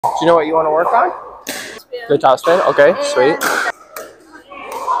Do you know what you want to work on? The top spin? Okay, sweet.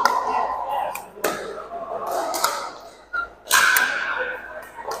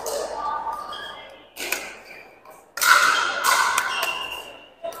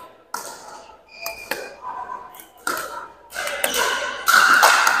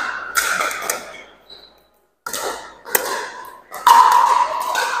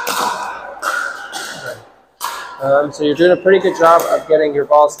 So you're doing a pretty good job of getting your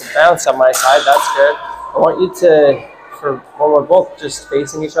balls to bounce on my side. That's good. I want you to, when we're both just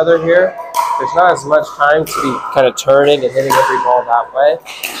facing each other here, there's not as much time to be kind of turning and hitting every ball that way.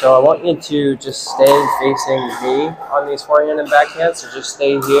 So I want you to just stay facing me on these forehand and backhand. So just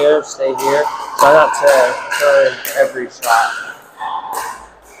stay here, try not to turn every shot.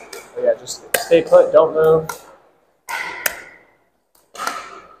 So yeah, just stay put, don't move.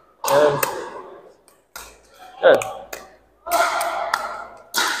 Good. Good.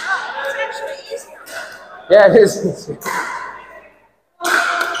 Yeah, it is.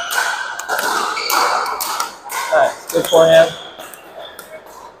 Nice. Good forehand.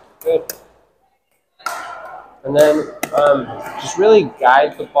 Good. And then just really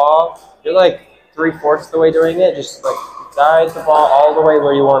guide the ball. You're like 3/4 the way doing it. Just like guide the ball all the way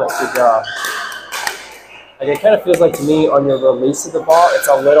where you want it to go. Like it kind of feels like to me on your release of the ball, it's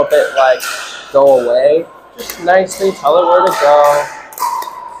a little bit like go away. Just nicely tell it where to go.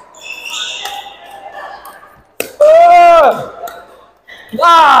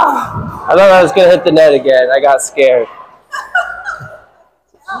 Ah! I thought I was going to hit the net again. I got scared.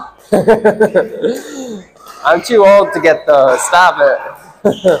 I'm too old to get those. Stop it.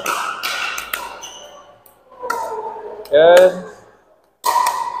 Good.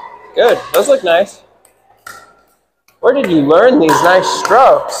 Good. Those look nice. Where did you learn these nice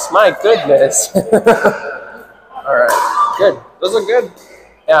strokes? My goodness. All right. Good. Those look good.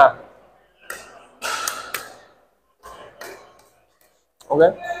 Yeah.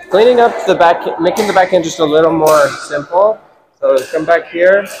 Okay. Cleaning up the back, making the backhand just a little more simple. So come back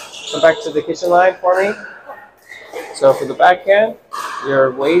here, come back to the kitchen line for me. So for the backhand,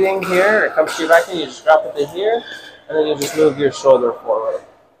 you're waiting here, it comes to your backhand, you just drop it to here, and then you just move your shoulder forward.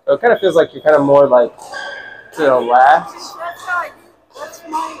 So it kind of feels like you're kind of more like to the left. That's how I do.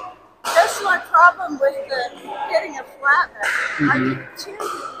 That's my problem with getting a flat back. I tend to do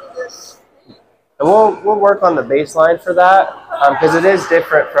this. And we'll work on the baseline for that because it is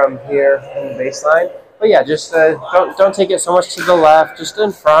different from here in the baseline. But yeah, just don't take it so much to the left, just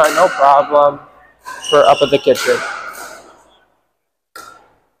in front, no problem. For up at the kitchen.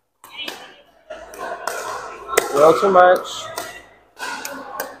 A little too much.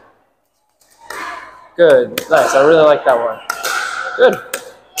 Good, nice. I really like that one. Good.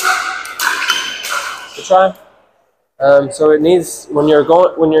 Good try. So it needs when you're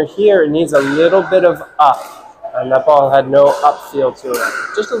here, it needs a little bit of up, and that ball had no up feel to it.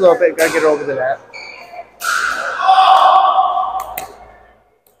 Just a little bit. Gotta get over the net.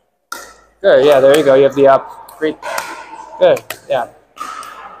 Good. Yeah. There you go. You have the up. Great. Good. Yeah.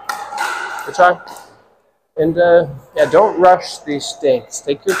 Good try. And yeah, don't rush these dinks.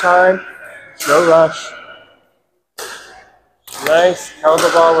 Take your time. No rush. Nice. Tell the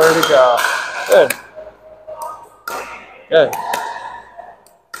ball where to go. Good. Good.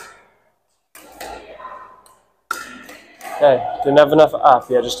 Okay, didn't have enough up.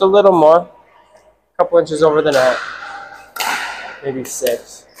 Yeah, just a little more. A couple inches over the net. Maybe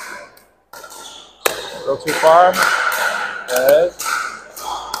 6. A little too far. Good.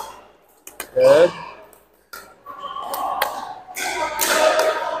 Good.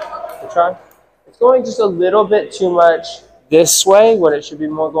 Good try. It's going just a little bit too much this way when it should be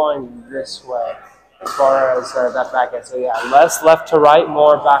more going this way. As far as that backhand. So yeah, less left to right,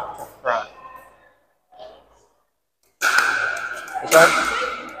 more back to front. It's okay.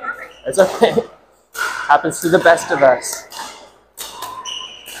 It's okay. Happens to the best of us.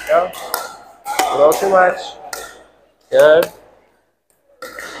 Go. A little too much. Good.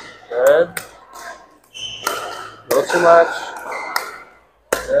 Good. A little too much.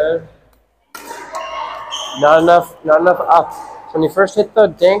 Good. Not enough up. So when you first hit the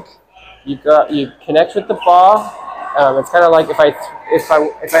dink, you connect with the ball. It's kind of like if I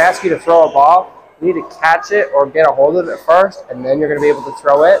ask you to throw a ball, you need to catch it or get a hold of it first, and then you're going to be able to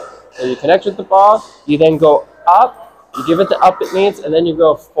throw it. So you connect with the ball, you then go up, you give it the up it needs, and then you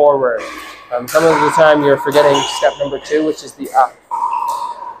go forward. Some of the time you're forgetting step number 2, which is the up.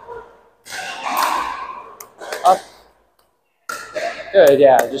 Up. Good,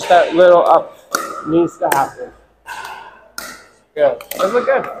 yeah, just that little up needs to happen. Good. Those look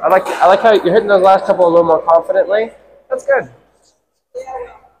good. I like how you're hitting those last couple a little more confidently. That's good.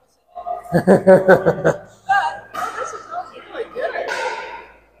 But this is also really good.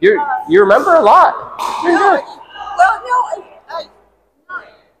 You remember a lot. You're good. Well, no,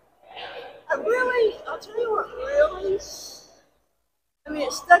 I really, I'll tell you what really, I mean,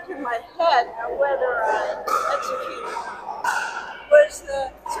 it stuck in my head. Now whether I executed was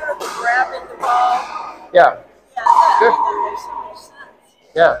the sort of grabbing the ball. Yeah. Yeah, Good. that makes so much sense.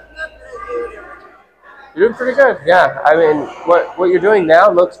 Yeah. Not that I do it every time. You're doing pretty good. Yeah. I mean, what you're doing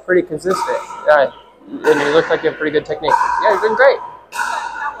now looks pretty consistent. Yeah. And you look like you have pretty good technique. Yeah, you're doing great.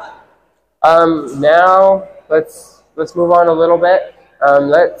 Now what? Now let's move on a little bit.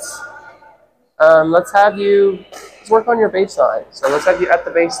 Let's have you work on your baseline. So let's have you at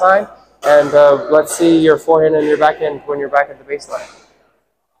the baseline, and let's see your forehand and your backhand when you're back at the baseline.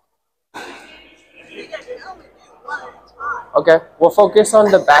 You guys can only do one at a time. Okay, we'll focus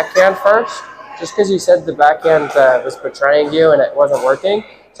on the backhand first, just because you said the backhand was betraying you and it wasn't working.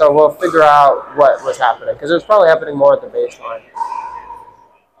 So we'll figure out what was happening, because it was probably happening more at the baseline.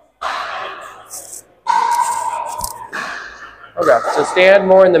 Okay, so stand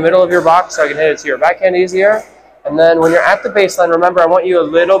more in the middle of your box so I can hit it to your backhand easier. And then when you're at the baseline, remember I want you a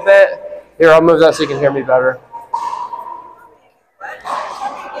little bit. Here, I'll move that so you can hear me better.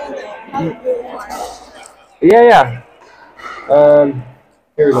 Yeah.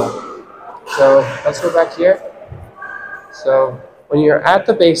 Here we go. So let's go back here. So when you're at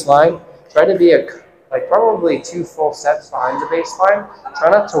the baseline, try to be probably 2 full steps behind the baseline. Try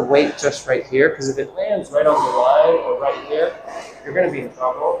not to wait just right here, because if it lands right on the line or right here, you're going to be in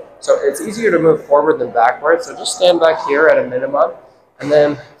trouble. So it's easier to move forward than backward. So just stand back here at a minimum. And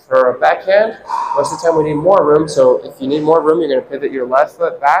then for a backhand, most of the time we need more room. So if you need more room, you're going to pivot your left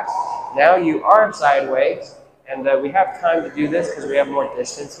foot back. Now you are sideways, and we have time to do this because we have more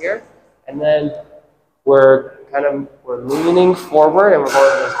distance here. And then we're leaning forward, and we're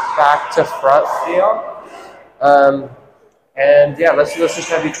going this back to front feel. And yeah, let's just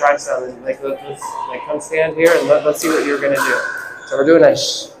have you try some. Let's come stand here and let's see what you're gonna do. So we're doing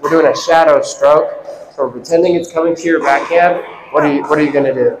a shadow stroke. So we're pretending it's coming to your backhand. What are you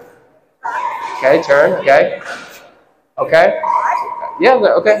gonna do? Okay, turn. Okay. Okay. Yeah.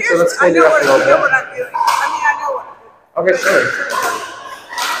 Okay. So let's clean it up a little bit. I know what I'm doing. I know what I'm doing. Okay, sure.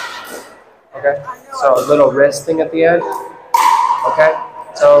 Okay, so a little wrist thing at the end. Okay,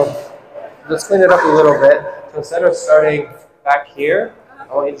 so let's clean it up a little bit. So instead of starting back here,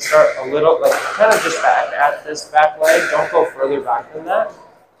 I want you to start a little, kind of just back at this back leg. Don't go further back than that.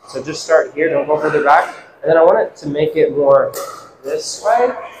 So just start here, don't go further back. And then I want it to make it more this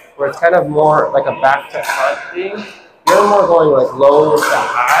way, where it's kind of more like a back to front thing. You're more going like low to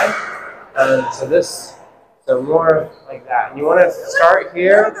high. So more like that. And you want to start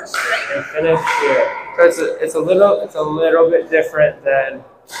here and finish here. So it's a little bit different than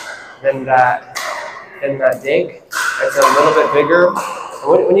that dink. It's a little bit bigger.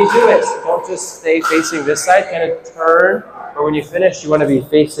 And when you do it, don't just stay facing this side. Kind of turn. Or when you finish, you want to be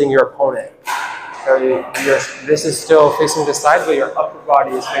facing your opponent. So this is still facing this side, but your upper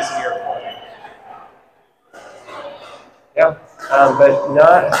body is facing your opponent. Yeah. But I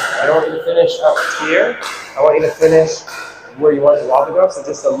don't want you to finish up here. I want you to finish where you want the ball to go, so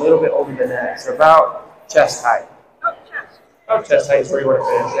just a little bit over the neck. So about chest height. About chest height is where you want to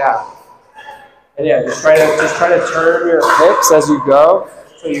finish, yeah. And yeah, just try to turn your hips as you go,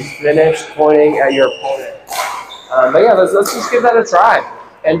 so you finish pointing at your opponent. But yeah, let's just give that a try.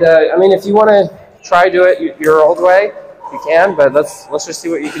 And I mean, if you want to try do it your old way, you can. But let's just see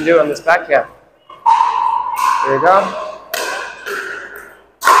what you can do on this backhand. There you go.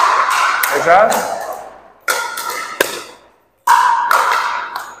 Good job.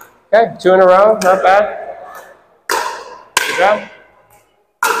 Okay, 2 in a row, not bad. Good job.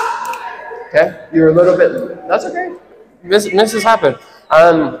 Okay, you're a little bit, that's okay. Misses happen.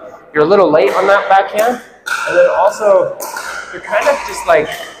 You're a little late on that backhand, and then also you're kind of just like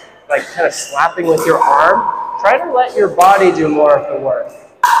kind of slapping with your arm. Try to let your body do more of the work.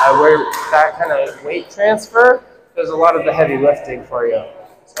 Where that kind of weight transfer does a lot of the heavy lifting for you.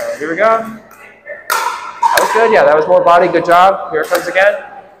 So here we go. That was good. Yeah, that was more body. Good job. Here it comes again.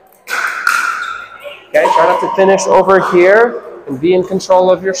 Okay, try not to finish over here and be in control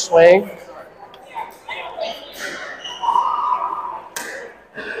of your swing.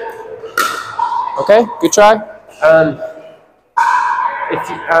 Okay, good try. So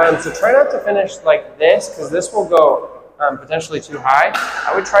try not to finish like this, because this will go potentially too high.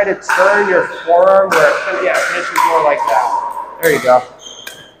 I would try to turn your forearm where it finishes more like that. There you go.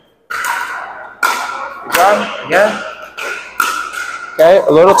 Good job. Again. Okay,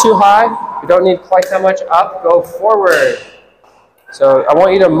 a little too high. You don't need quite that much up. Go forward. So I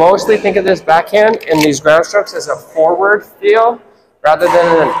want you to mostly think of this backhand and these ground strokes as a forward feel rather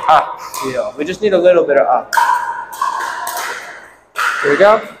than an up feel. We just need a little bit of up. Here we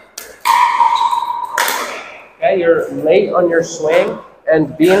go. Okay, you're late on your swing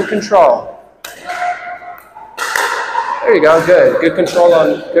and be in control. There you go, good. Good control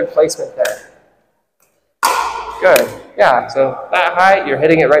on good placement there. Good. Yeah, so that height, you're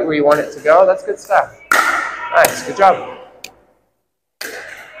hitting it right where you want it to go. That's good stuff. Nice, good job.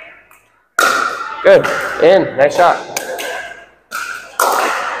 Good. In. Nice shot.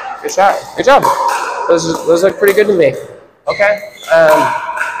 Good shot. Good job. Those look pretty good to me. Okay.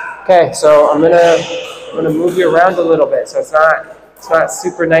 Okay. So I'm gonna move you around a little bit, so it's not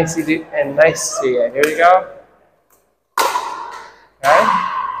super nicey and nice to you. Here you go. Okay.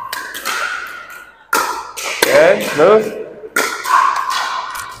 Good. Move.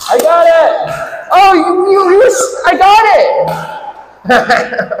 I got it. Oh, I got it.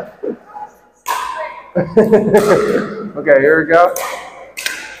 Okay, here we go.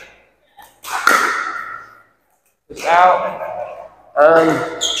 Just out.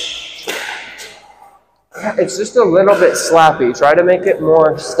 It's just a little bit slappy. Try to make it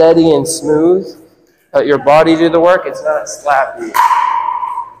more steady and smooth. Let your body do the work. It's not slappy.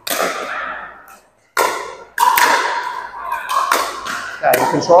 Yeah,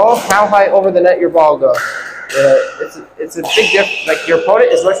 you control how high over the net your ball goes. It's a big difference. Like your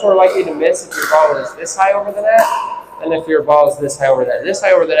opponent is much more likely to miss if your ball is this high over the net than if your ball is this high over the net. This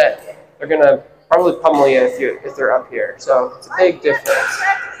high over the net, they're gonna probably pummel you if they're up here. So it's a big difference.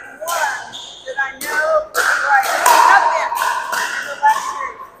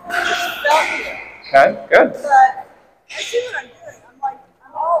 Okay, good. But I see what I'm doing.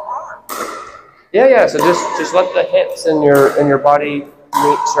 I'm all arms. Yeah. So just let the hips and your body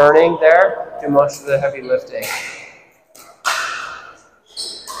meet turning there. Do most of the heavy lifting.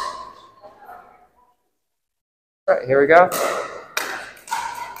 All right, here we go.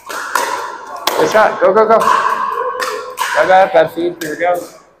 Good shot. Go. Bad feed. Here we go.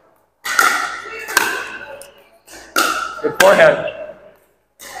 Good forehand.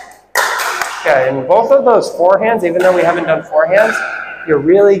 Okay, and both of those forehands, even though we haven't done forehands, you're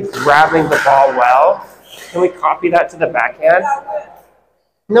really grabbing the ball well. Can we copy that to the backhand?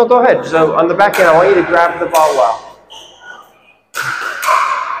 No, go ahead. So on the backhand, I want you to grab the ball well.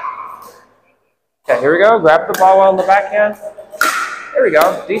 Okay, here we go. Grab the ball well on the backhand. There we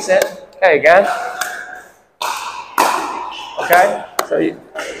go. Decent. Okay, again. Okay. So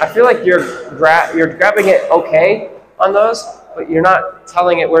I feel like you're grabbing it okay on those, but you're not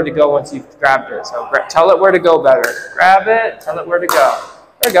telling it where to go once you've grabbed it. So tell it where to go better. Grab it. Tell it where to go.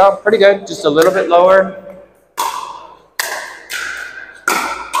 There we go. Pretty good. Just a little bit lower.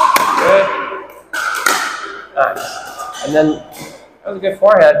 Good. Nice. And then that was a good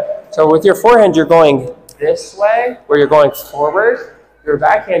forehand. So with your forehand, you're going this way, where you're going forward. Your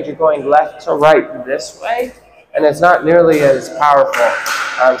backhand, you're going left to right this way, and it's not nearly as powerful.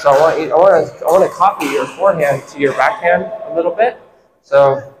 So I want to copy your forehand to your backhand a little bit.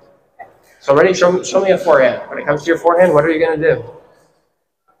 So ready? Show me a forehand. When it comes to your forehand, what are you going to do?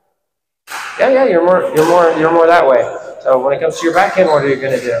 Yeah. You're more that way. So when it comes to your backhand, what are you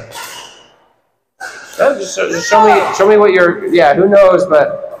going to do? No, just show me what you're. Yeah, who knows?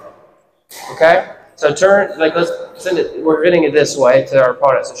 But okay. So turn, like, let's send it. We're hitting it this way to our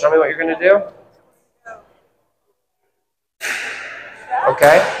opponent. So show me what you're going to do.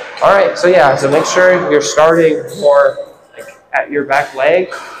 Okay. All right. So yeah. So make sure you're starting more like at your back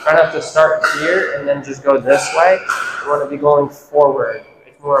leg. Try not to start here and then just go this way. You want to be going forward.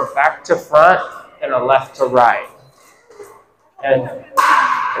 It's more back to front and a left to right. And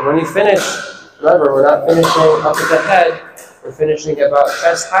when you finish, remember, we're not finishing up at the head. We're finishing about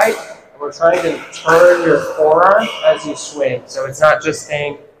chest height. And we're trying to turn your forearm as you swing. So it's not just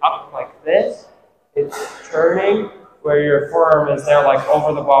staying up like this. It's turning where your forearm is there, like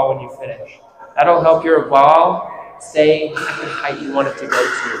over the ball when you finish. That'll help your ball stay at the height you want it to go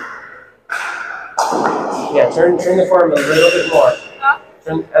to. Yeah, turn the forearm a little bit more.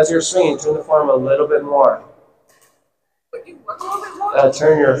 As you're swinging, turn the forearm a little bit more.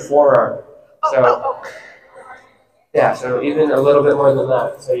 Turn your forearm. So, yeah, so even a little bit more than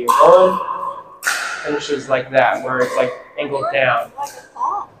that. So you're going, finishes like that, where it's like angled down.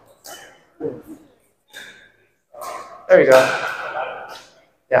 There you go.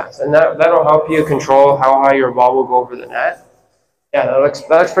 Yeah, and that'll help you control how high your ball will go over the net. Yeah, that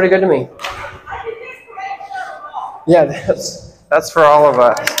looks pretty good to me. Yeah, that's for all of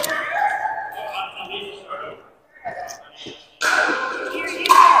us.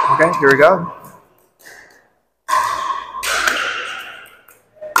 Okay, here we go.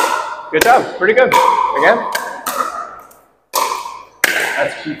 Good job. Pretty good. Again.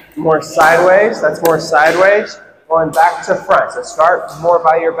 That's more sideways. That's more sideways. Going back to front. So start more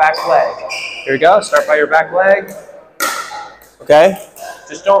by your back leg. Here we go. Start by your back leg. Okay?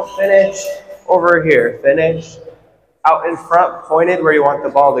 Just don't finish over here. Finish out in front, pointed where you want the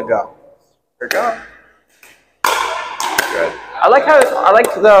ball to go. Here we go. Good. I like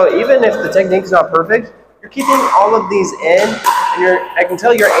though, even if the technique's not perfect, you're keeping all of these in, and I can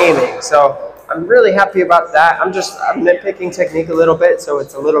tell you're aiming. So I'm really happy about that. I'm nitpicking technique a little bit, so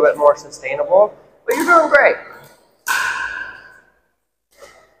it's a little bit more sustainable. But you're doing great.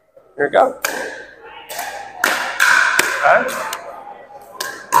 Here we go. Okay.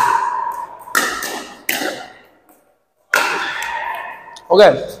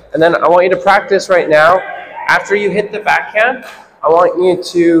 Okay, and then I want you to practice right now. After you hit the backhand, I want you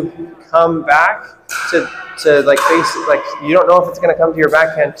to come back to like face, like you don't know if it's going to come to your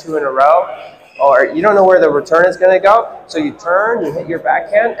backhand 2 in a row, or you don't know where the return is going to go. So you turn, you hit your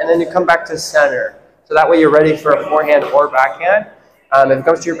backhand, and then you come back to center. So that way you're ready for a forehand or backhand. If it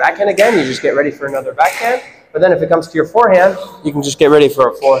comes to your backhand again, you just get ready for another backhand. But then if it comes to your forehand, you can just get ready for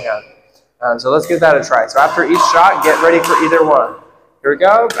a forehand. So let's give that a try. So after each shot, get ready for either one. Here we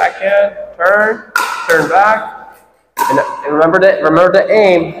go. Backhand, turn, turn back, and remember to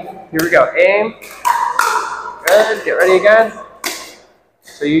aim. Here we go. Aim. Good. Get ready again.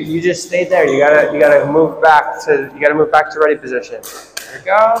 So you just stayed there. You gotta move back to ready position. Here we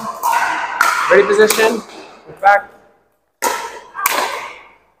go. Ready position. Move back.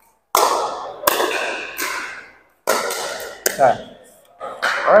 Okay.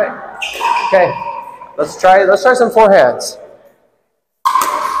 All right. Okay. Let's try some forehands.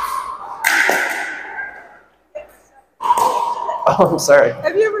 Oh, I'm sorry.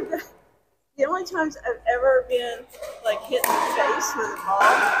 Have you ever done, the only times I've ever been like hit in the face with a ball,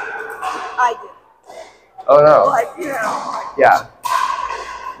 I did. Oh no. Like, you know. Like, yeah.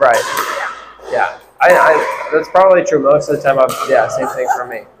 Right. Yeah. I that's probably true most of the time. Yeah, same thing for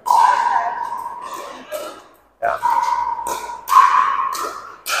me. Yeah.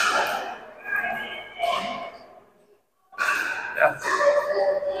 Yeah.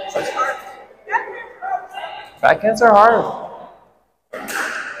 Backhands are hard.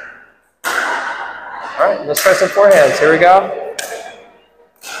 All right, let's try some forehands. Here we go.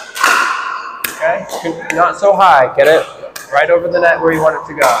 Okay, not so high. Get it right over the net where you want it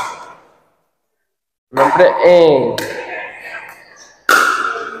to go. Remember to aim.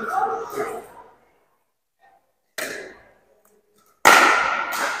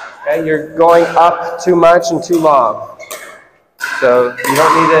 Okay, you're going up too much and too long. So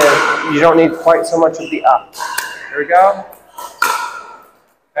you don't need quite so much of the up. Here we go.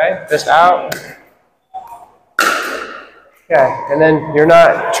 Okay, fist out. Okay, and then you're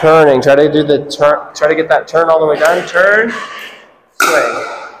not turning. Try to do the turn. Try to get that turn all the way down. Turn, swing.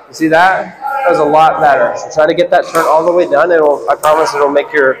 You see that? That was a lot better. So try to get that turn all the way done. I promise it'll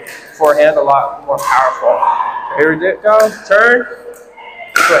make your forehand a lot more powerful. Here we go. Turn,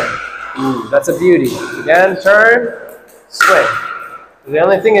 swing. That's a beauty. Again, turn, swing. The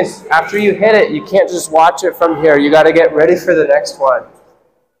only thing is, after you hit it, you can't just watch it from here. You got to get ready for the next one.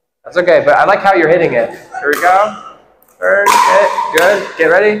 That's okay, but I like how you're hitting it. Here we go. Turn, hit, good. Get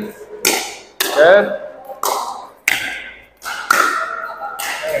ready. Good.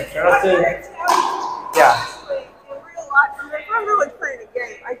 Okay, try not to. Yeah. In real life, if I'm really playing a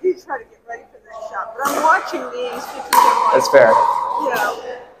game, I do try to get ready for that shot. But I'm watching these because I'm like, That's fair. You know,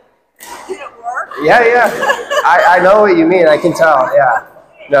 did it work? Yeah, yeah. I know what you mean. I can tell. Yeah.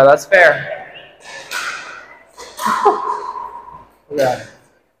 No, that's fair. Yeah.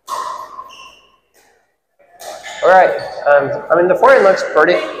 All right. I mean, the forehand looks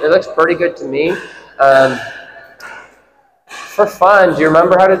pretty good to me. For fun, do you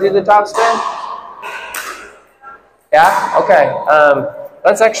remember how to do the topspin? Yeah. Okay.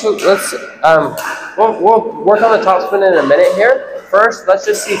 We'll work on the topspin in a minute here. First, let's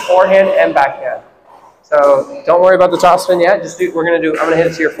just see forehand and backhand. So don't worry about the topspin yet. I'm gonna hit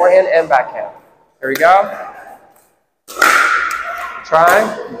it to your forehand and backhand. Here we go.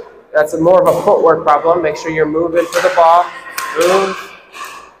 Try. That's more of a footwork problem. Make sure you're moving for the ball. Move.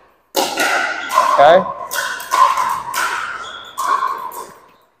 Okay.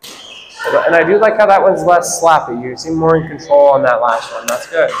 And I do like how that one's less slappy. You seem more in control on that last one. That's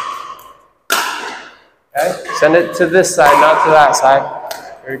good. Okay. Send it to this side, not to that side.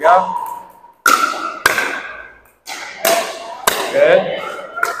 Here we go. Good.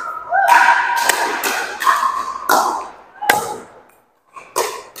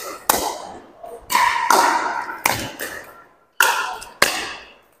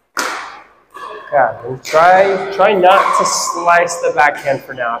 Yeah, and try not to slice the backhand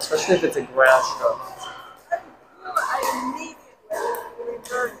for now, especially if it's a ground stroke. I immediately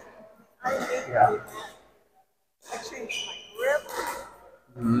reverted. Yeah. I changed my grip.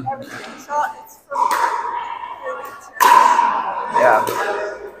 Everything. So it's from really Yeah.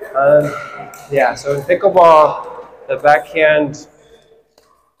 Yeah. So in pickleball, the backhand.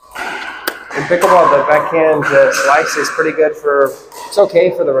 Slice is pretty good for. It's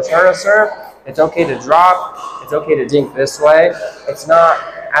okay for the return of serve. It's okay to drop. It's okay to dink this way. It's not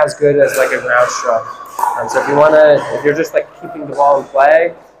as good as like a ground stroke. So if you're just like keeping the ball in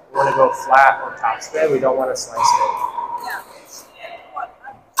play, you want to go flat or topspin. We don't want to slice it. Yeah. It's what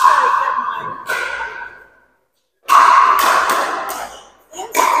I'm trying to get my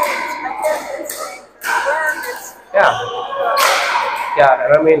Yeah. Yeah,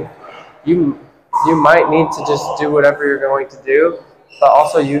 and I mean, you might need to just do whatever you're going to do, but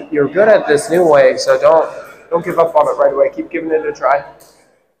also you're good at this new way, so don't give up on it right away. Keep giving it a try.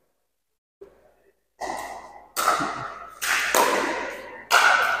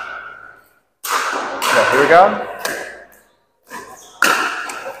 Okay, here we go.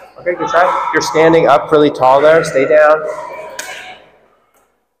 Okay, good try. You're standing up really tall there. Stay down.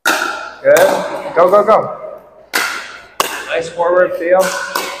 Good. Go, go, go. Nice forward feel.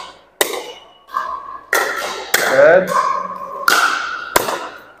 Good.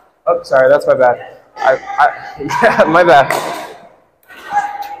 Oh, sorry, that's my bad. Yeah, my bad.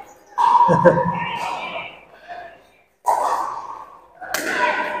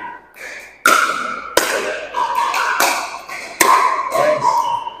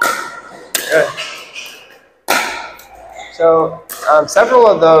 Good. So several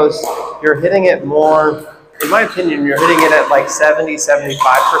of those, you're hitting it more, in my opinion, you're hitting it at like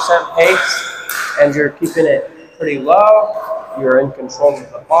 70-75% pace, and you're keeping it pretty low. You're in control of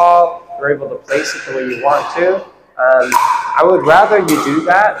the ball. You're able to place it the way you want to. I would rather you do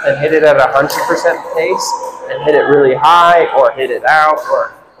that than hit it at 100% pace and hit it really high or hit it out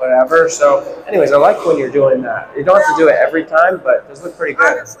or whatever. So anyways, I like when you're doing that. You don't have to do it every time, but it does look pretty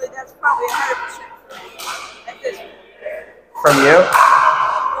good. Honestly, that's probably 100% at this point. From you?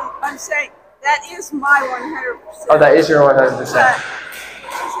 I'm saying that is my 100%. Oh, that is your 100%.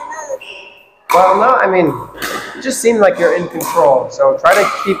 Well, no, I mean, it just seemed like you're in control. So try to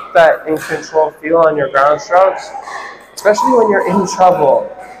keep that in control feel on your ground strokes, especially when you're in trouble.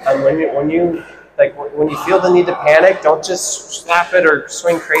 And when you feel the need to panic, don't just slap it or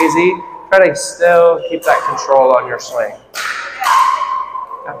swing crazy. Try to still keep that control on your swing.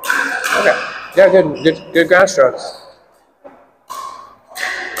 Yeah. Okay. Yeah, good ground strokes.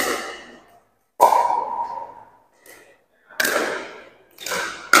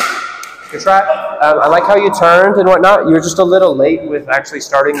 Good try. I like how you turned and whatnot. You were just a little late with actually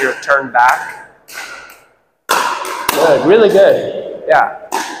starting your turn back. Good, really good. Yeah,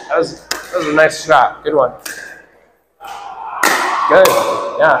 that was a nice shot. Good one. Good.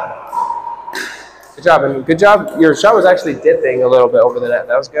 Yeah. Good job. And good job. Your shot was actually dipping a little bit over the net.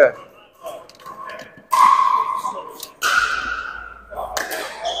 That was good.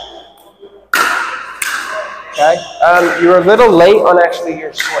 Okay. You were a little late on actually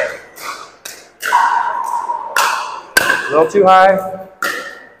your swing. A little too high.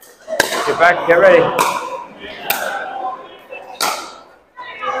 Get back, get ready.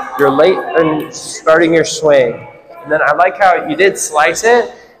 You're late in starting your swing. And then I like how you did slice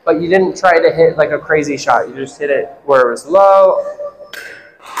it, but you didn't try to hit like a crazy shot. You just hit it where it was low.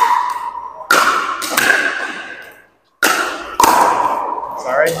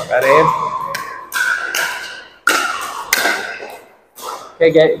 Sorry, bad aim.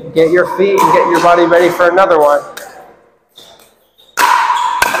 Okay, get your feet and get your body ready for another one.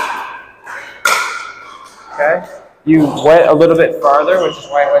 Okay, you went a little bit farther, which is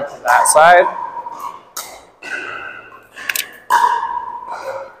why I went to that side.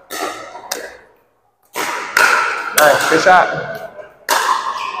 Nice, good shot.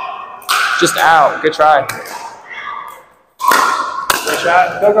 Just out, good try. Good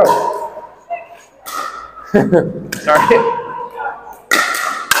shot, go, go. Sorry.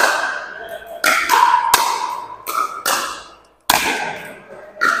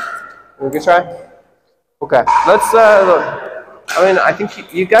 Good try. Okay, let's look. I mean, I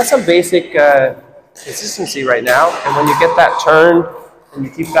think you got some basic consistency right now, and when you get that turn and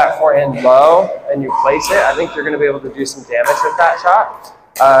you keep that forehand low and you place it, I think you're going to be able to do some damage with that shot.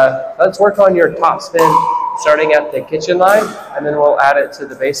 Let's work on your top spin starting at the kitchen line, and then we'll add it to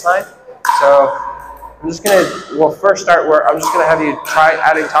the baseline. So we'll first start where I'm just going to have you try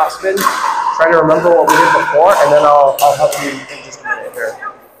adding top spin. Try to remember what we did before, and then I'll help you in just a minute here.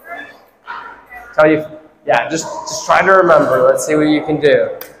 tell you, yeah, just try to remember. Let's see what you can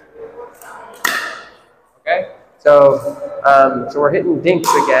do. Okay, so we're hitting dinks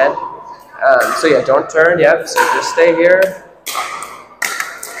again. So yeah, don't turn. Yep. So just stay here.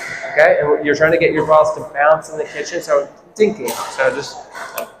 Okay, and you're trying to get your balls to bounce in the kitchen. So dinking. So just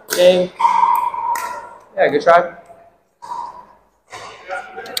dink. Yeah, good try.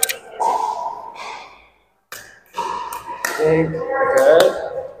 Dink. Good.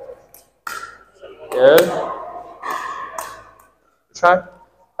 Good. Good try.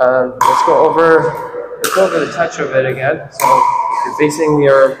 Let's go over the touch of it again. So you're facing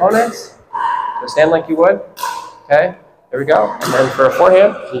your opponent. So stand like you would. Okay. There we go. And then for a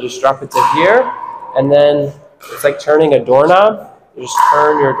forehand, you just drop it to here, and then it's like turning a doorknob. You just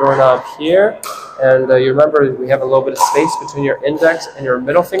turn your doorknob here, and you remember we have a little bit of space between your index and your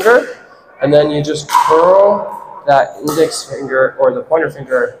middle finger, and then you just curl that index finger or the pointer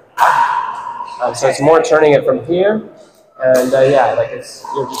finger up. So it's more turning it from here, and yeah, like you just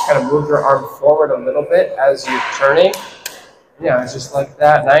kind of move your arm forward a little bit as you're turning. Yeah, it's just like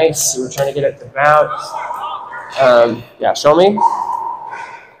that. Nice. We're trying to get it to bounce. Yeah, show me.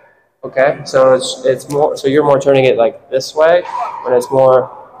 Okay, so it's more. So you're more turning it like this way, when it's more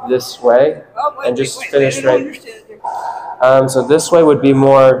this way, and just finish right. So this way would be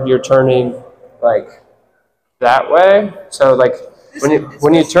more. You're turning like that way. So like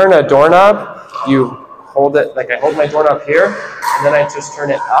when you turn a doorknob, you hold it like I hold my doorknob here, and then I just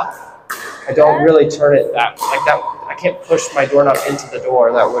turn it up. I don't really turn it like that. I can't push my doorknob into the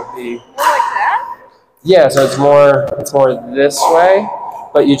door. That would be More like that? yeah. So it's more this way,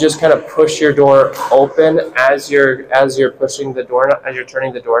 but you just kind of push your door open as you're pushing the doorknob, as you're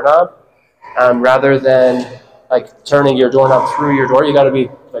turning the doorknob, rather than like turning your doorknob through your door. You got to be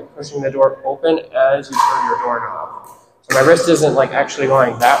like pushing the door open as you turn your doorknob. So my wrist isn't like actually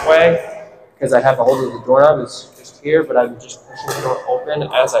going that way because I have a hold of the doorknob. It's just here, but I'm just pushing the door open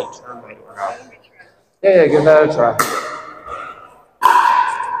as I turn my doorknob. Yeah, give that a try.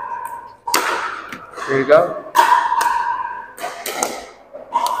 Here you go.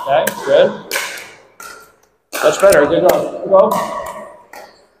 Okay, good. Much better. Good go. Good go.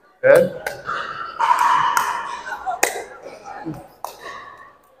 Good.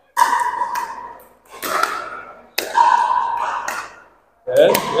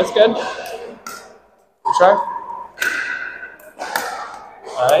 Good. That's good. Good try.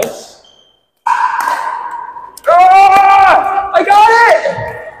 Nice. Oh! I got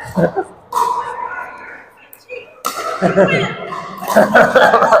it!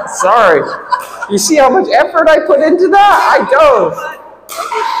 Sorry. You see how much effort I put into that? I dove.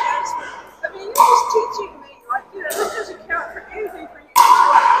 I mean, you're just teaching me. Like, you know, this doesn't count for anything for you. I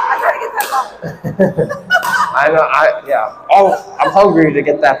gotta get that ball. I know. Yeah. Oh, I'm hungry to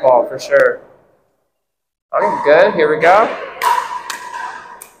get that ball for sure. Okay, good. Here we go.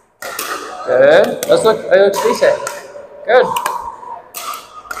 Good. It looks decent. Good.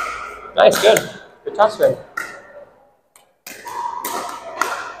 Nice. Good. Good topspin.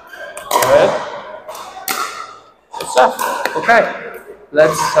 Good. Good stuff. Okay.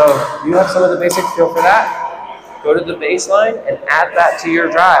 So you have some of the basic feel for that. Go to the baseline and add that to your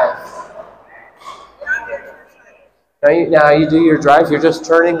drive. Now you do your drive. You're just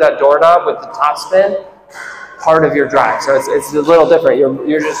turning that doorknob with the topspin part of your drive. So it's a little different.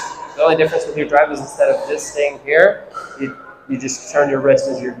 You're just the only difference with your drive is instead of this thing here, you just turn your wrist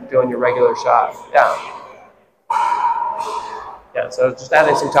as you're doing your regular shot. Yeah. Yeah, so just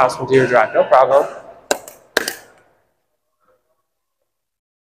adding some topspin to your drive, no problem.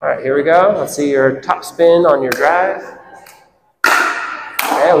 All right, here we go. Let's see your topspin on your drive.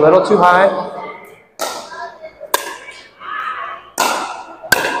 Okay, a little too high.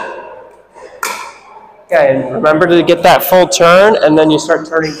 Okay, and remember to get that full turn, and then you start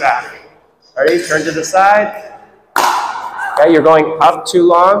turning back. Ready? Turn to the side. Okay, you're going up too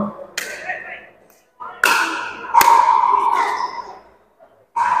long.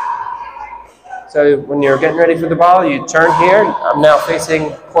 So when you're getting ready for the ball, you turn here. I'm now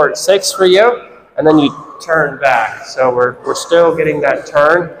facing court 6 for you, and then you turn back. So we're still getting that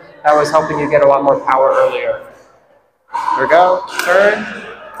turn. That was helping you get a lot more power earlier. Here we go. Turn.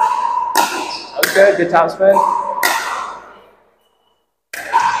 That was good. Good topspin.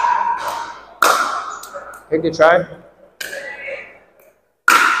 Okay, good try.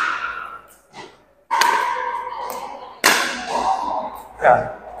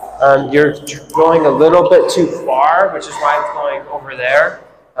 Yeah. You're going a little bit too far, which is why it's going over there.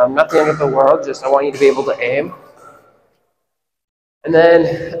 Not the end of the world, just I want you to be able to aim. And then,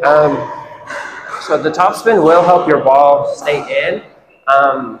 so the topspin will help your ball stay in,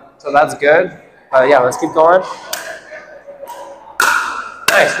 so that's good. Yeah, let's keep going.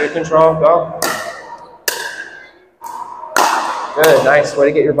 Nice, good control, go. Good, nice, way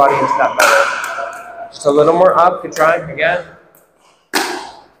to get your body into that better. Just a little more up, good try, again.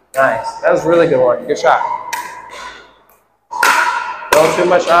 Nice, that was a really good one, good shot. Don't too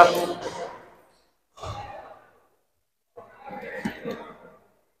much up.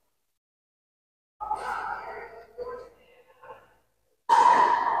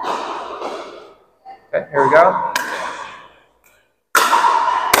 Okay, here we go.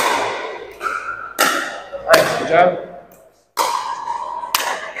 Nice, good job.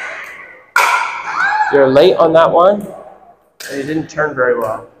 You're late on that one, and you didn't turn very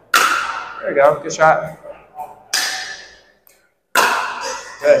well. There we go, good shot.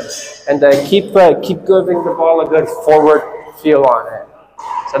 Good. And keep giving the ball a good forward feel on it.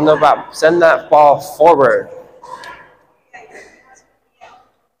 Send that ball forward.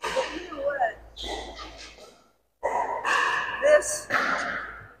 This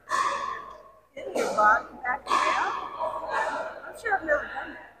getting your body back down. I'm sure I've never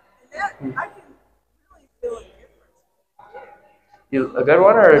done that. And that I can really feel a difference. A good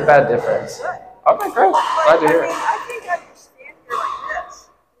one or a bad difference? Good. Okay, great. Glad to hear it. I think I can stand here like this.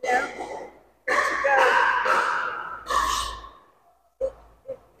 You know?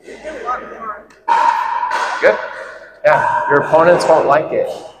 It did a lot more. Good. Yeah, your opponents won't like it.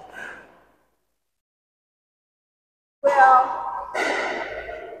 Well,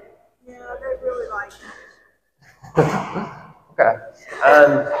 yeah, they really like it. Okay.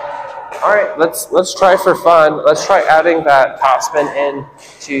 All right. Let's try for fun. Let's try adding that topspin in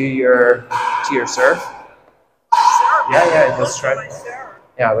to your serve. Yeah. Let's try.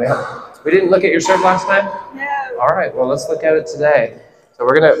 Yeah, we didn't look at your serve last time. No. All right. Well, let's look at it today. So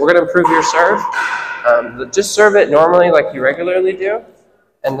we're gonna improve your serve. Just serve it normally like you regularly do,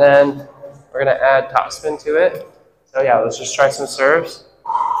 and then we're gonna add topspin to it. So yeah, let's just try some serves.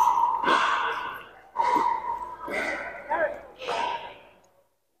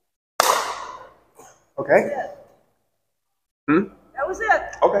 Okay. That was it.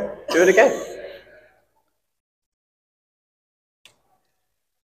 Okay. Do it again.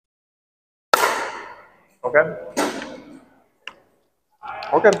 Okay.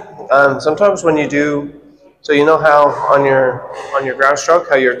 Okay. Sometimes when you do, so you know how on your ground stroke,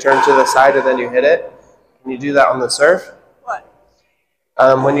 how you're turned to the side and then you hit it. Can you do that on the serve? What?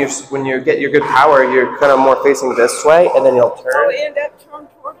 When you get your good power, you're kind of more facing this way, and then you'll turn. So end up turned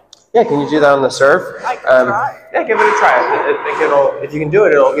toward it? Yeah, can you do that on the serve? I can try. Yeah, give it a try. I think if you can do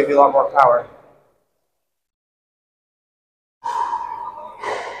it, it'll give you a lot more power.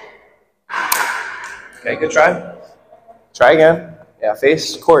 Okay, good try. Try again. Yeah,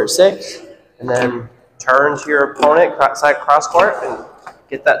 face court 6, and then turn to your opponent, side cross court, and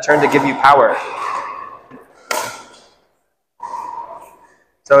get that turn to give you power.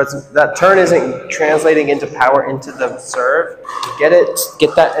 So that turn isn't translating into power into the serve. Get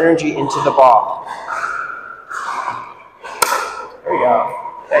that energy into the ball. There you go.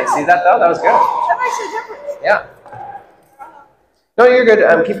 Hey, see that though? That was good. That makes a difference. Yeah. No, you're good.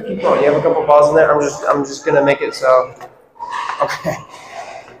 Keep going. You have a couple balls in there. I'm just gonna make it so. Okay.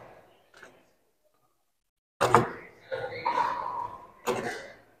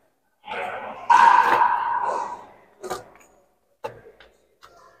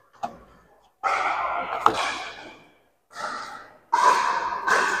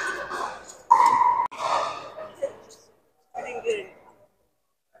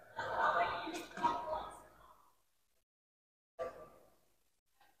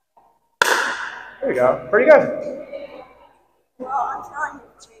 There we go. Pretty good. Well, I'm telling you,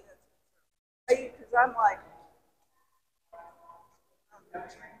 because I'm like,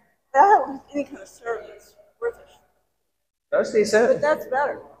 I don't have any kind of serve that's worth it. That's decent. But that's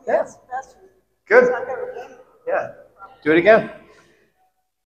better. Yeah. That's Good. I've never done it. Yeah. Do it again.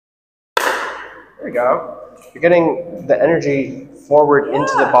 There we go. You're getting the energy forward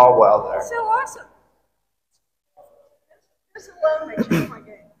into the ball well there. That's so awesome. This alone may change my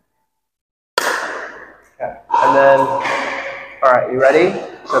game. Okay. And then, all right, you ready?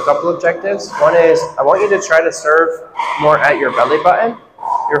 So a couple objectives. One is I want you to try to serve more at your belly button.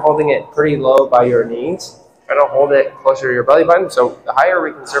 You're holding it pretty low by your knees. Try to hold it closer to your belly button. So the higher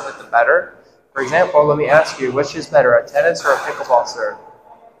we can serve it, the better. For example, let me ask you, which is better, a tennis or a pickleball serve?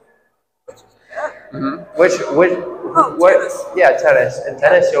 Tennis. Yeah, tennis. In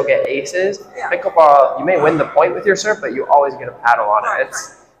tennis, you'll get aces. Yeah. Pickleball, you may win the point with your serve, but you always get a paddle on it.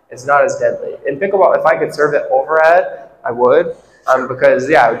 It's not as deadly. In pickleball, if I could serve it overhead, I would, because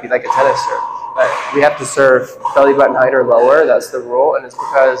yeah, it would be like a tennis serve. but we have to serve belly button height or lower. That's the rule, and it's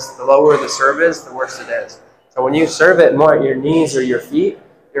because the lower the serve is, the worse it is. So when you serve it more at your knees or your feet,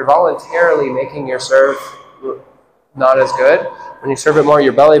 you're voluntarily making your serve not as good. When you serve it more at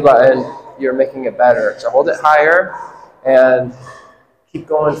your belly button, you're making it better. So hold it higher and keep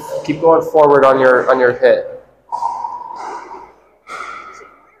going forward on your hit.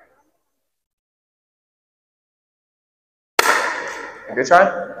 Good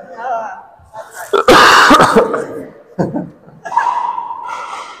try.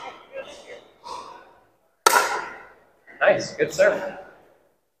 Nice, good serve.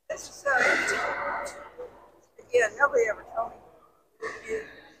 Yeah, nobody ever told me.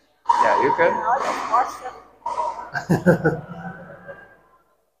 Yeah, you're good. I just watched them.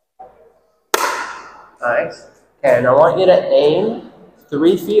 Nice. Okay, and I want you to aim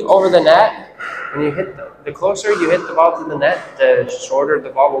 3 feet over the net. When you hit the closer you hit the ball to the net, the shorter the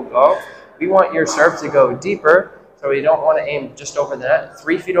ball will go. We want your serve to go deeper, so we don't want to aim just over the net.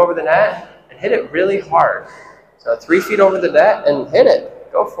 3 feet over the net and hit it really hard. So 3 feet over the net and hit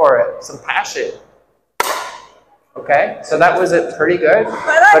it. Go for it. Some passion. Okay, so that was it pretty good. But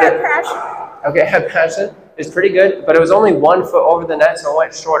I had passion. Okay, I had passion. It's pretty good, but it was only 1 foot over the net, so it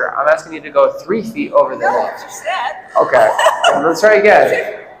went shorter. I'm asking you to go 3 feet over the net. What you said. Okay, let's try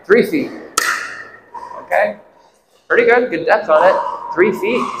again. 3 feet. Okay, pretty good. Good depth on it. 3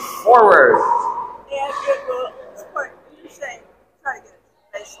 feet forward. Yeah, good. Well, it's what you're saying. Try to get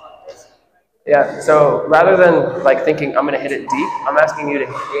a baseline. Yeah, so rather than like thinking I'm going to hit it deep, I'm asking you to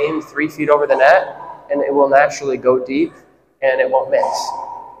aim 3 feet over the net, and it will naturally go deep, and it won't miss.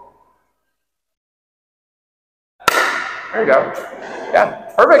 There you go. Yeah,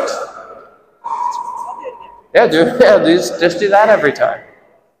 perfect. Yeah, just do that every time.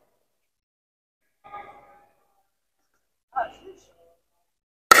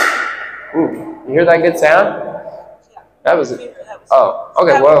 Ooh, you hear that good sound? That was it. Oh,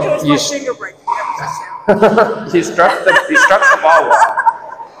 okay. Well, you struck the ball well.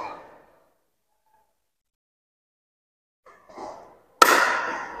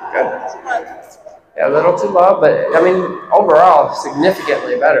 Good. Yeah, a little too low, but I mean, overall,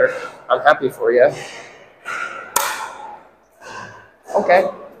 significantly better. I'm happy for you. Okay,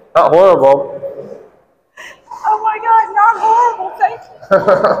 not horrible. Oh my God, not horrible, thank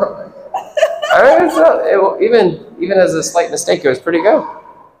you. I mean, even as a slight mistake, it was pretty good.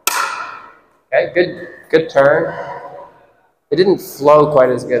 Okay, good turn. It didn't flow quite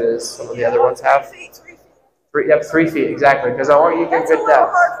as good as some of the other ones have. 3 feet. Yep, 3 feet, exactly, because I want you to get good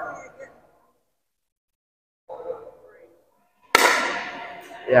depth.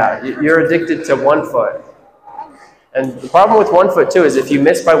 Yeah, you're addicted to 1 foot. And the problem with 1 foot, too, is if you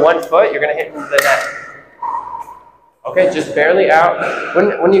miss by 1 foot, you're going to hit into the net. Okay, just barely out.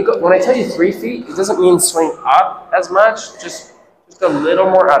 When I tell you 3 feet, it doesn't mean swing up as much, just a little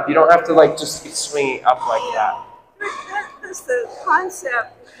more up. You don't have to like just be swinging up like that. The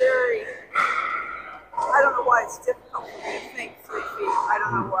concept is very, I don't know why it's difficult for me to think 3 feet. I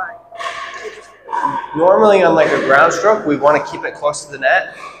don't know why. It just is. Normally on like a ground stroke, we want to keep it close to the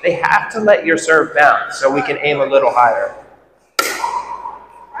net. They have to let your serve bounce so we can aim a little higher.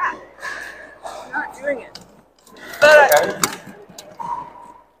 Crap. I'm not doing it. But okay.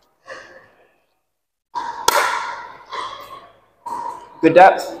 Good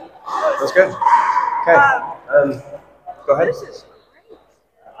depth. That's good. Okay. Go ahead. This is great.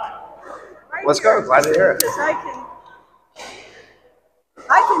 Right Let's go. Glad to hear it. Because I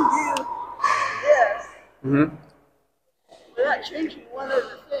can do this without changing one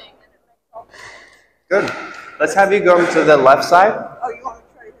other thing, and it makes all good. Let's have you go to the left side. Oh, you want me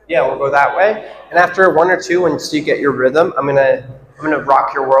to try to do Yeah, we'll go that way. And after 1 or 2, once you get your rhythm, I'm gonna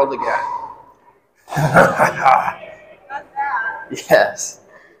rock your world again. Got that. Yes.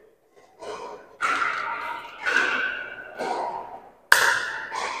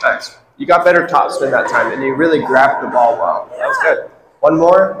 Nice. You got better topspin that time, and you really grabbed the ball well. That was good. One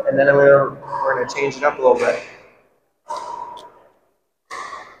more, and then we're gonna change it up a little bit.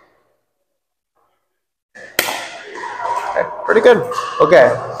 Okay, pretty good.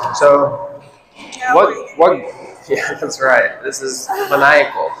 Okay, so what? Yeah, that's right. This is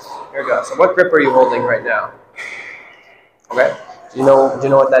maniacal. Here we go. So what grip are you holding right now? Okay. Do you know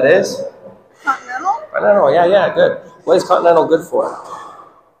what that is? Continental? Continental. Yeah. Good. What is Continental good for?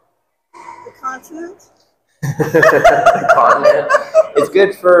 The continent? The continent. It's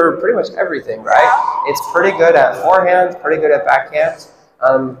good for pretty much everything, right? It's pretty good at forehand, pretty good at backhand.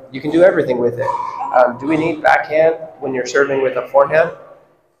 You can do everything with it. Do we need backhand when you're serving with a forehand?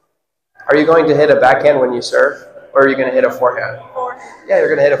 Are you going to hit a backhand when you serve? or are you going to hit a forehand? Forehand. Yeah, you're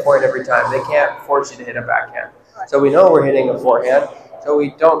going to hit a forehand every time. They can't force you to hit a backhand. So we know we're hitting a forehand, so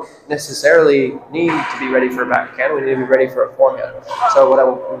we don't necessarily need to be ready for a backhand. We need to be ready for a forehand. So what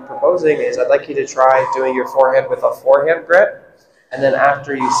I'm proposing is I'd like you to try doing your forehand with a forehand grip, and then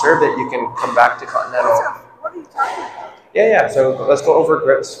after you serve it, you can come back to continental. What are you talking about? Yeah. So let's go over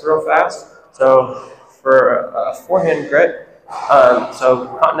grips real fast. So for a forehand grip,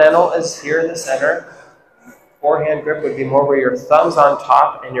 so continental is here in the center. Forehand grip would be more where your thumb's on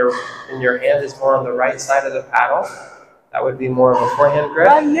top and your hand is more on the right side of the paddle. That would be more of a forehand grip.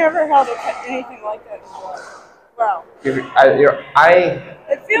 I've never held anything like that before. Wow. I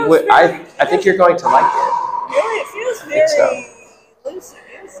think you're going to like it. Really? It feels very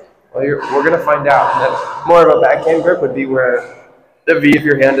loosey-goosey. Well, we're going to find out. That more of a backhand grip would be where the V of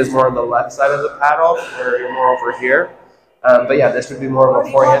your hand is more on the left side of the paddle, or you're more over here. But yeah, this would be more of a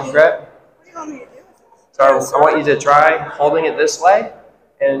forehand grip. What do you want me to do with this? So I want you to try holding it this way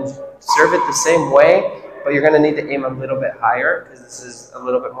and serve it the same way, but you're going to need to aim a little bit higher because this is a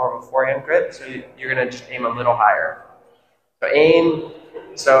little bit more of a forehand grip. So you're going to just aim a little higher. So aim.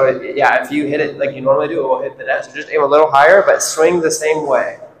 So yeah, if you hit it like you normally do, it will hit the net. So just aim a little higher, but swing the same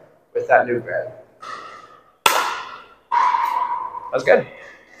way with that new grip. That was good.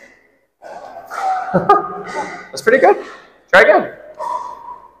 That's pretty good. Try again.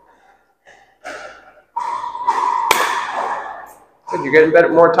 Good, you're getting better,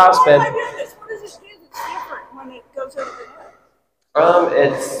 more topspin. Oh my goodness, what does it do that's different when it goes over the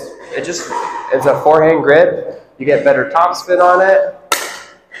net? It's a forehand grip. You get better topspin on it.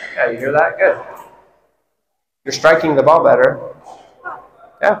 Yeah, you hear that? Good. You're striking the ball better.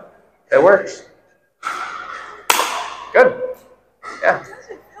 Yeah, it works. Good. Yeah. It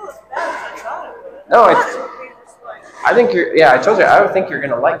doesn't feel as bad as I thought it would. No, I think you're. Yeah, I told you. I don't think you're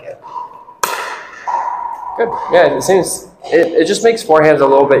gonna like it. Good. Yeah, it seems. It just makes forehands a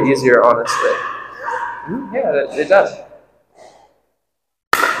little bit easier, honestly. Yeah, it does.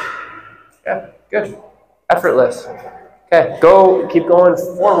 Yeah, good. Effortless. Okay, keep going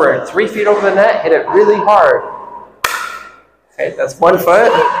forward. 3 feet over the net, hit it really hard. Okay, that's 1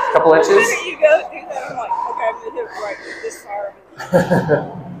 foot, a couple inches. There you go, do that. I'm like, okay, I'm going to hit it right this far.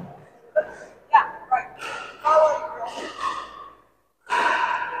 Yeah, right. Follow your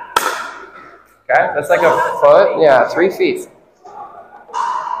Okay, that's like a foot. Yeah, 3 feet.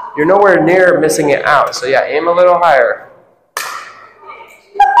 You're nowhere near missing it out, so yeah, aim a little higher.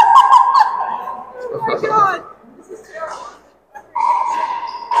 Oh my God. This is terrible.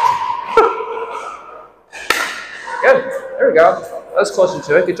 Good. There we go. That's closer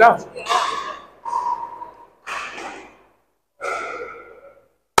to it. Good job.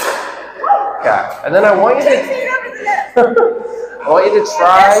 Yeah. And then I want you to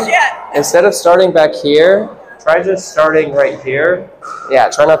try, instead of starting back here, try just starting right here. Yeah,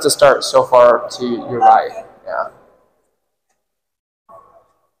 try not to start so far to your right. Yeah.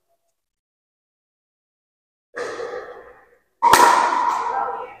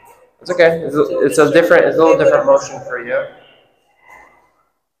 It's okay. It's a little different motion for you.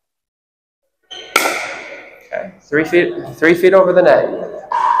 Okay, 3 feet over the net.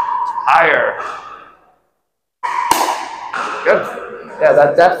 Higher. Good. Yeah,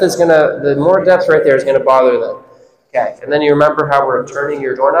 that depth is the more depth right there is gonna bother them. Okay, and then you remember how we're turning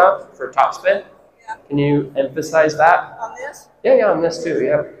your doorknob for topspin? Yeah. Can you emphasize that? On this? Yeah, on this too.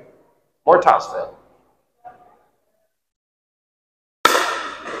 Yeah. More topspin.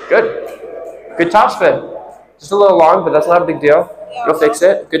 Good. Good topspin. Just a little long, but that's not a big deal. You'll fix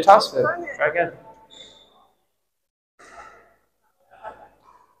it. Good topspin. Try again.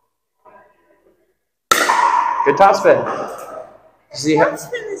 Good topspin. See how?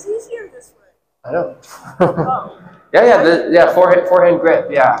 Topspin is easier this way. I know. Oh. Yeah. Forehand grip.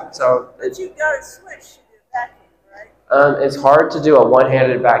 Yeah. So But you got to switch to the backhand, right? it's hard to do a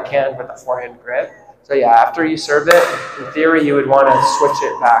one-handed backhand with a forehand grip. So yeah, after you serve it, in theory, you would want to switch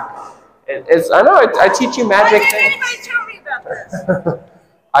it back. I know. I teach you magic Why things. didn't anybody tell me about this?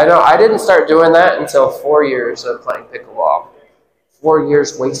 I know. I didn't start doing that until 4 years of playing pickleball. 4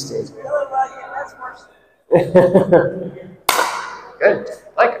 years wasted. Really? Well, yeah, that's worse. Good.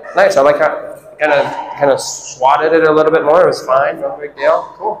 Nice. I like how kind of swatted it a little bit more. It was fine. No big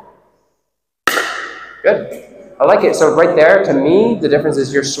deal. Cool. Good. I like it. So right there, to me, the difference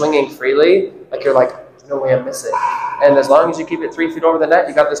is you're swinging freely. Like you're like, there's no way I'm missing. And as long as you keep it 3 feet over the net,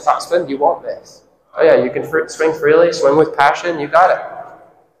 you got this topspin, you won't miss. Oh yeah, you can swing freely, swing with passion. You got it.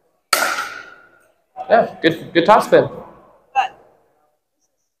 Yeah. Good topspin. But,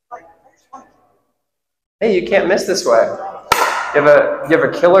 Hey, you can't miss this way. You have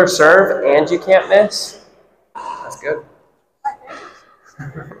a killer serve and you can't miss. good.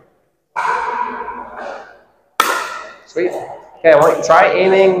 Sweet. Okay, I want you to try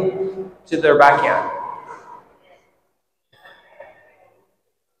aiming to their backhand.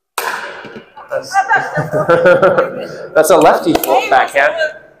 That's a lefty backhand.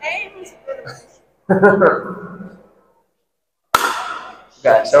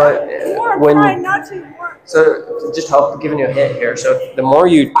 Okay, so just help giving you a hint here. So the more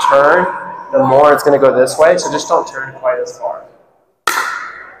you turn, the more it's going to go this way. So just don't turn quite as far.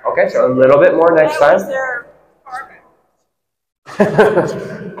 Okay, so a little bit more next time.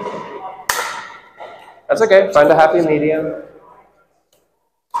 That's okay. Find a happy medium.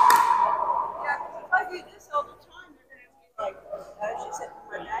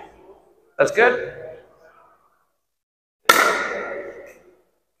 That's good.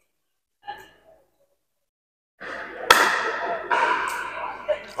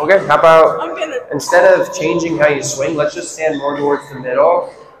 Okay, how about instead of changing how you swing, let's just stand more towards the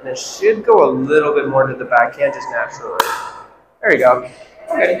middle, and it should go a little bit more to the backhand just naturally. There you go.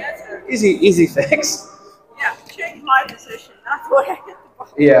 Okay, easy fix. Yeah, change my position, not the way I hit the ball.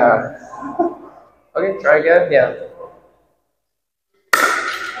 Yeah. Okay, try again. Yeah.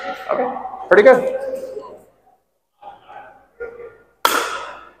 Okay, pretty good.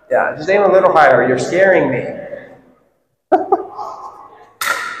 Yeah, just aim a little higher. You're scaring me.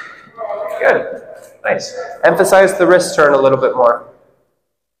 Good. Nice. Emphasize the wrist turn a little bit more.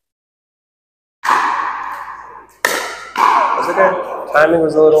 Was it good? Timing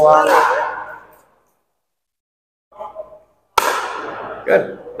was a little off.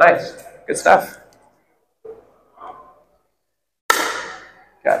 Good. Nice. Good stuff.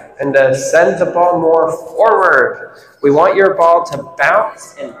 Okay. And send the ball more forward. We want your ball to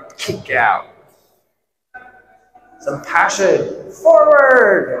bounce and kick out. Some passion.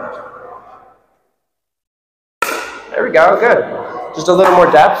 Forward. There we go, good. Just a little more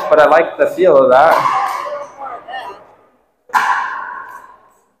depth, but I like the feel of that.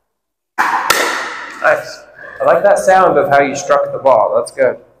 Nice. I like that sound of how you struck the ball. That's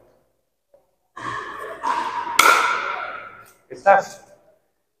good. Good stuff.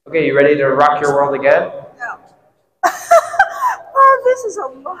 Okay, you ready to rock your world again? No. Oh, this is a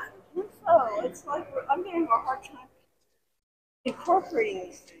lot of info. It's like I'm getting a hard time incorporating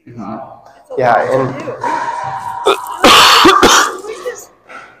these things. Mm-hmm. Yeah, and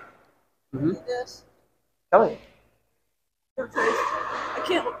this. Tell me. I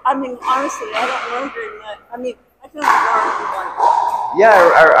can't. I mean, honestly, I don't learn very much. I mean, I feel like I learn. Yeah,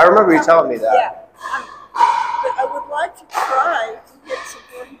 I remember you telling me that. Yeah, but I would like to try to get some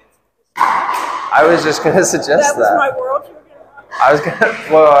forehands. I was just gonna suggest that. That was my world. You were gonna rock. I was gonna.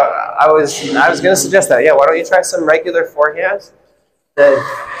 Well, I was gonna suggest that. Yeah, why don't you try some regular forehands?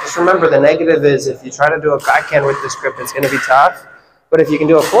 Just remember, the negative is if you try to do a backhand with this grip, it's going to be tough. But if you can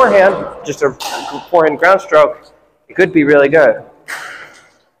do a forehand, just a forehand ground stroke, it could be really good.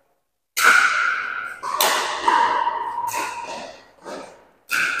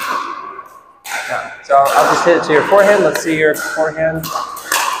 Yeah, so I'll just hit it to your forehand. Let's see your forehand.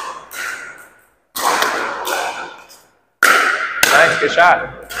 Nice, good shot.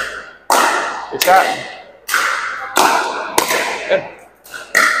 Good shot. Good.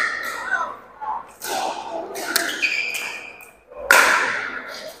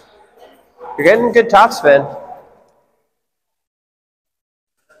 You're getting good topspin.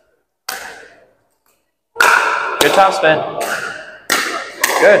 Good topspin.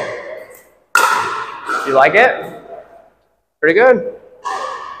 Good. You like it? Pretty good.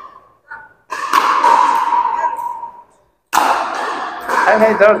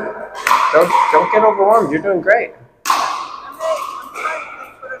 Hey, don't get overwhelmed. You're doing great. I'm trying to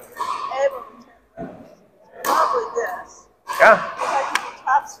think what I'm able to do. Probably this. Yeah. If I can do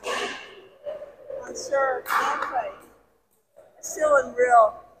topspin, I'm sure I can play. It's still in real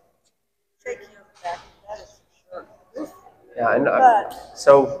shaky on the back. That is for sure. Yeah, I know.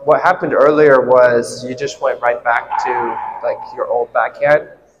 So what happened earlier was you just went right back to like your old backhand.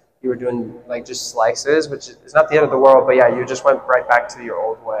 You were doing like just slices, which is not the end of the world, but yeah, you just went right back to your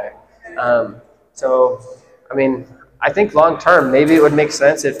old way. So, I mean, I think long term, maybe it would make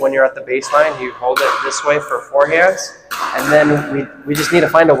sense if when you're at the baseline, you hold it this way for forehands, and then we just need to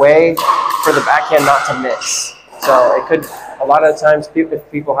find a way for the backhand not to miss. So it could, a lot of times,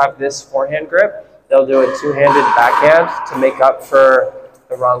 if people have this forehand grip, they'll do a two-handed backhand to make up for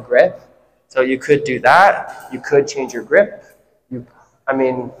the wrong grip. So you could do that. You could change your grip. I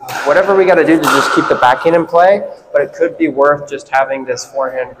mean, whatever we got to do to just keep the backhand in play, but it could be worth just having this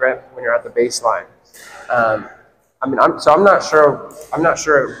forehand grip when you're at the baseline. I mean, I'm not sure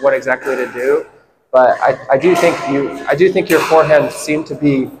what exactly to do, But I do think your forehand seemed to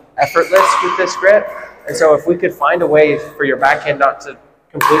be effortless with this grip. And so if we could find a way for your backhand not to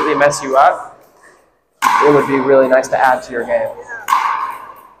completely mess you up, it would be really nice to add to your game.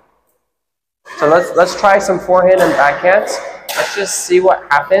 So let's try some forehand and backhands. Let's just see what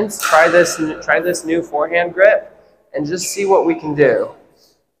happens. Try this new forehand grip and just see what we can do.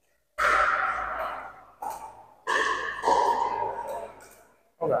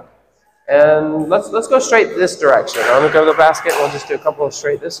 Hold on. And let's go straight this direction. I'm gonna go to the basket. We'll just do a couple of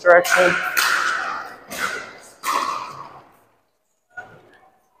straight this direction.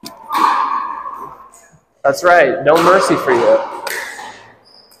 That's right. No mercy for you.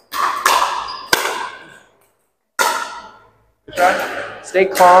 Good try. Stay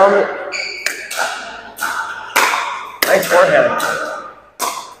calm. Nice forehand.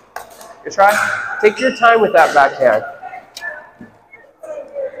 Good try. Take your time with that backhand.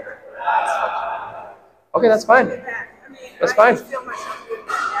 Okay, that's fine. That's fine. Is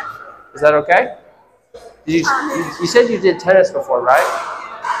that okay? You said you did tennis before, right?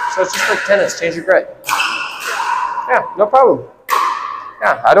 So it's just like tennis. Change your grip. Yeah, no problem.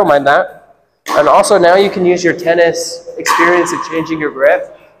 Yeah, I don't mind that. And also now you can use your tennis experience of changing your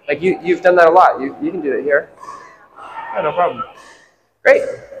grip. Like you've done that a lot. You can do it here. Yeah, no problem. Great.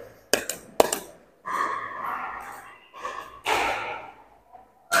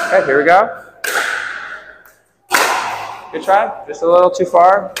 Okay, here we go. Good try. Just a little too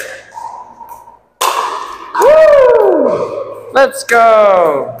far. Woo! Let's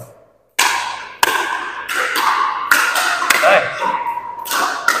go. Nice.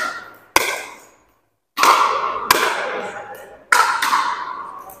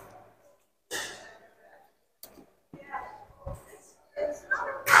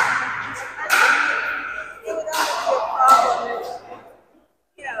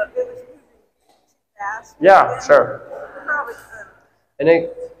 Yeah, sure.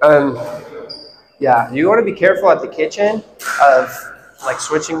 And yeah, you want to be careful at the kitchen of like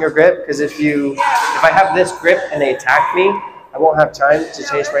switching your grip, because if I have this grip and they attack me, I won't have time to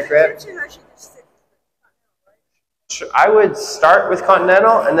change my grip. I would start with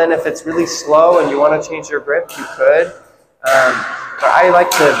Continental, and then if it's really slow and you want to change your grip, you could. But I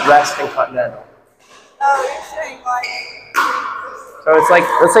like to rest in Continental. Oh, you're saying like. So it's like,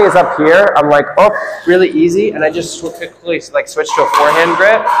 let's say it's up here, I'm like, oh, really easy, and I just quickly like switch to a forehand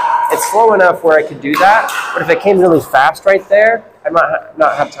grip. It's slow enough where I could do that, but if it came really fast right there, I might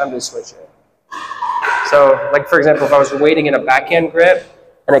not have time to switch it. So, like for example, if I was waiting in a backhand grip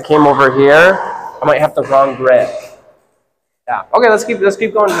and it came over here, I might have the wrong grip. Yeah. Okay, let's keep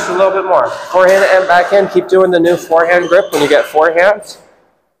going just a little bit more. Forehand and backhand. Keep doing the new forehand grip when you get forehands.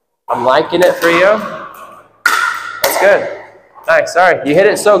 I'm liking it for you. That's good. Nice. Sorry, you hit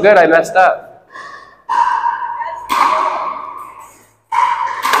it so good I messed up.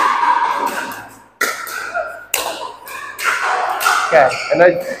 Okay, and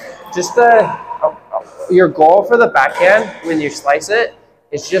your goal for the backhand when you slice it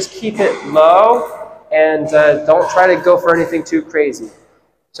is just keep it low and don't try to go for anything too crazy.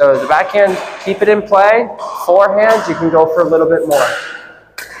 So the backhand, keep it in play. Forehand, you can go for a little bit more.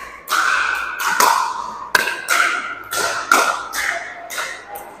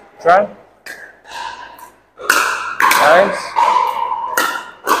 Try. Nice.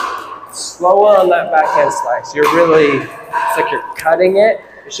 Slower on that backhand slice. It's like you're cutting it.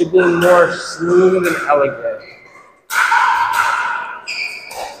 It should be more smooth and elegant.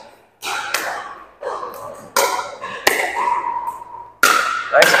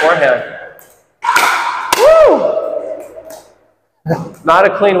 Nice forehand. Woo! Not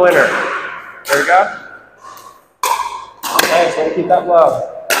a clean winner. There we go. Nice, want to keep that low.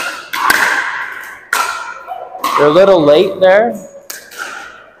 You're a little late there.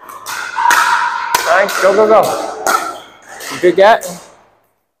 Nice, go, go, go. Good get.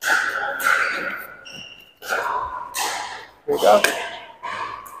 Here we go.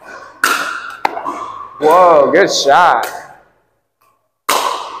 Whoa, good shot.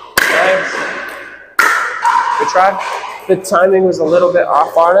 Nice. Good try. The timing was a little bit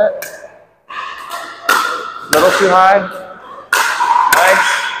off on it. A little too high.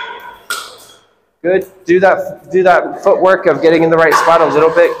 Nice. Good. Do that footwork of getting in the right spot a little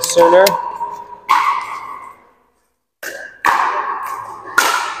bit sooner.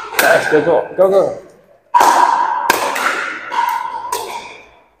 Nice. Go, go, go, go.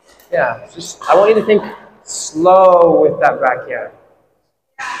 Yeah. I want you to think slow with that backhand.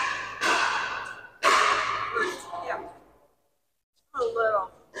 Yeah. A little.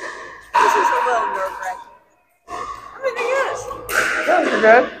 This is a little nerve-wracking. I mean, it is. Yeah, you're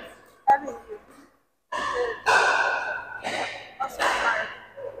good.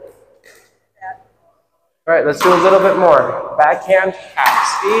 right, let's do a little bit more. Backhand,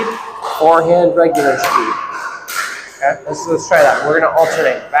 half speed, forehand, regular speed. Okay, let's try that. We're going to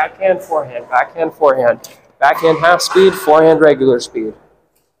alternate. Backhand, forehand, backhand, forehand. Backhand, half speed, forehand, regular speed.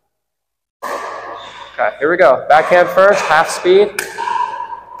 Okay, here we go. Backhand first, half speed.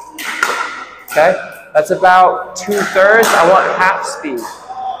 Okay, that's about 2/3. I want half speed.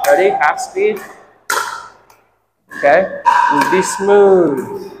 Ready? Half speed. Okay, and be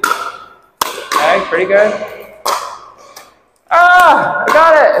smooth. Okay, pretty good. Ah, I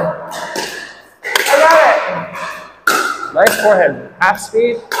got it. I got it. Nice forehand. Half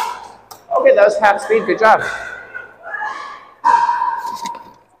speed. Okay, that was half speed. Good job.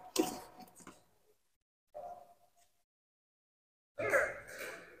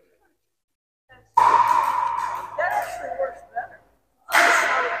 That actually works better.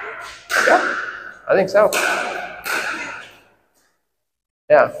 Yeah, I think so.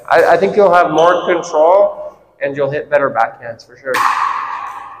 Yeah, I think you'll have more control and you'll hit better backhands for sure.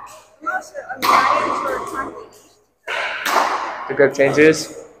 Also, I mean, I am sort of trying to get used to that. The good changes.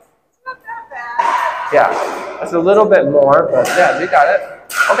 It's not that bad. Yeah, that's a little bit more, but yeah, you got it.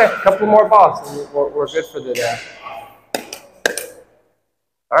 Okay, a couple more balls and we're good for the day.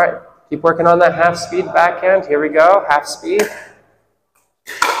 All right, keep working on that half speed backhand. Here we go, half speed.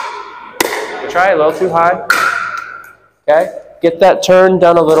 Good try, a little too high. Okay, get that turn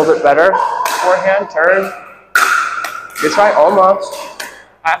done a little bit better. Forehand, turn. Good try, almost.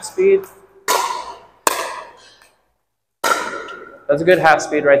 Half speed. That's a good half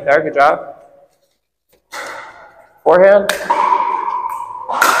speed right there, good job. Forehand. A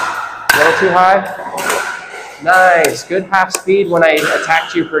little too high. Nice, good half speed when I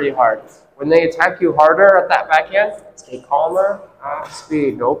attacked you pretty hard. When they attack you harder at that backhand, stay calmer, half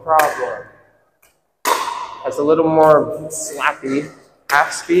speed, no problem. That's a little more slappy.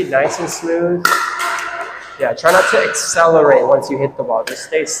 Half speed, nice and smooth. Yeah, try not to accelerate once you hit the ball. Just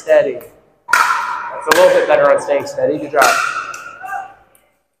stay steady. That's a little bit better on staying steady. Good job.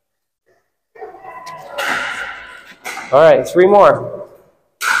 All right, 3 more.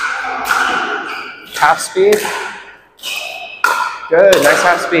 Half speed. Good, nice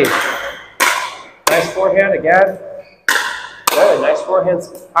half speed. Nice forehand again. Good, nice forehand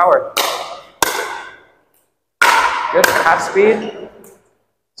power. Good, half speed.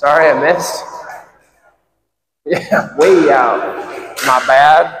 Sorry, I missed. Yeah, way out. My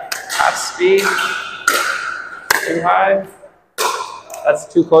bad. Half speed. Too high. That's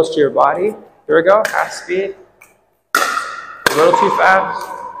too close to your body. Here we go, half speed. A little too fast.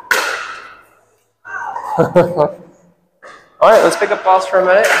 All right, let's pick up balls for a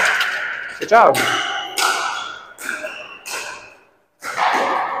minute. Good job.